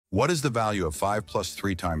What is the value of 5 plus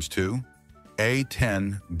 3 times 2? A.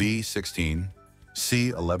 10, B. 16, C.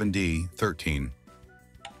 11, D. 13.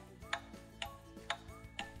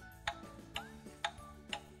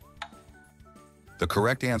 The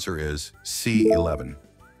correct answer is C. 11.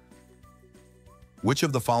 Which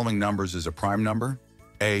of the following numbers is a prime number?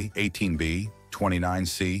 A. 18b,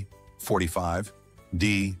 29c, 45,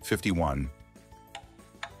 D. 51.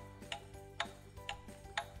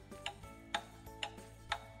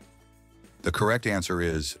 The correct answer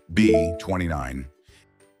is B. 29.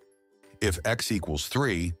 If x equals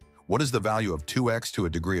 3, what is the value of 2x to a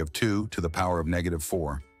degree of 2 to the power of negative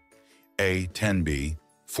 4? A. 10b,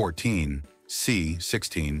 14, C.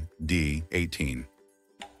 16, D. 18.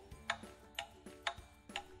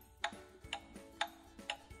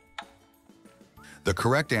 The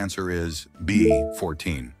correct answer is B.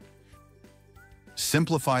 14.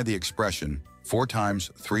 Simplify the expression 4 times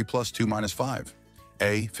 3 plus 2 minus 5.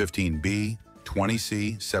 A. 15b,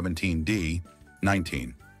 20c, 17d,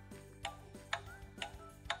 19.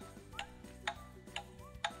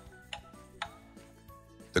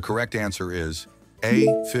 The correct answer is A.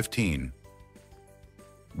 15.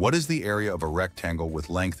 What is the area of a rectangle with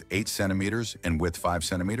length 8 centimeters and width 5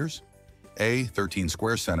 centimeters? A. 13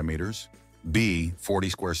 square centimeters, B. 40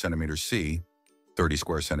 square centimeters, C. 30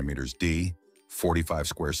 square centimeters, D. 45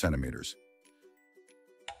 square centimeters.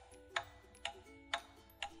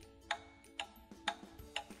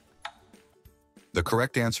 The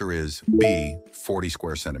correct answer is B. 40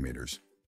 square centimeters.